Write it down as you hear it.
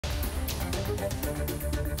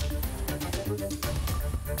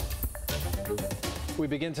We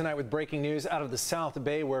begin tonight with breaking news out of the South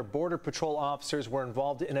Bay, where Border Patrol officers were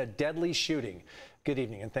involved in a deadly shooting. Good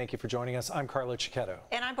evening, and thank you for joining us. I'm Carlo Cicchetto.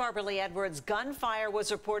 And I'm Barbara Lee Edwards. Gunfire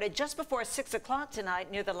was reported just before 6 o'clock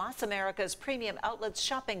tonight near the Las Americas Premium Outlets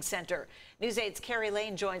Shopping Center. News 8's Carrie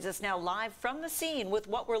Lane joins us now live from the scene with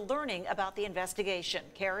what we're learning about the investigation.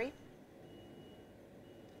 Carrie?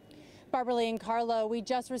 Barbara Lee and Carlo, we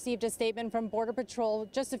just received a statement from Border Patrol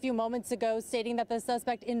just a few moments ago stating that the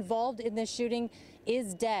suspect involved in this shooting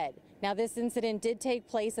is dead. Now, this incident did take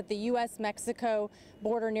place at the U.S.-Mexico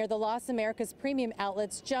border near the Las Americas Premium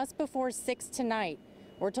Outlets just before 6 tonight.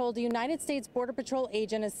 We're told a United States Border Patrol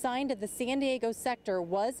agent assigned to the San Diego sector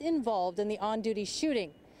was involved in the on-duty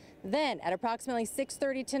shooting. Then, at approximately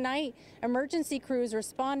 6:30 tonight, emergency crews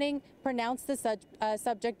responding pronounced the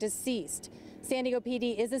subject deceased. San Diego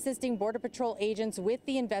PD is assisting Border Patrol agents with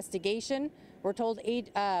the investigation. We're told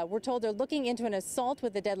they're looking into an assault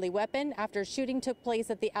with a deadly weapon after shooting took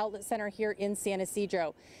place at the outlet center here in San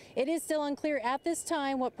Ysidro. It is still unclear at this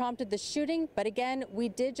time what prompted the shooting, but again, we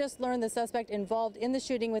did just learn the suspect involved in the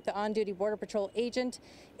shooting with the on-duty Border Patrol agent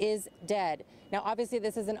is dead. Now, obviously,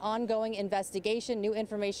 this is an ongoing investigation. New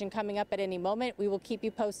information coming up at any moment. We will keep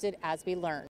you posted as we learn.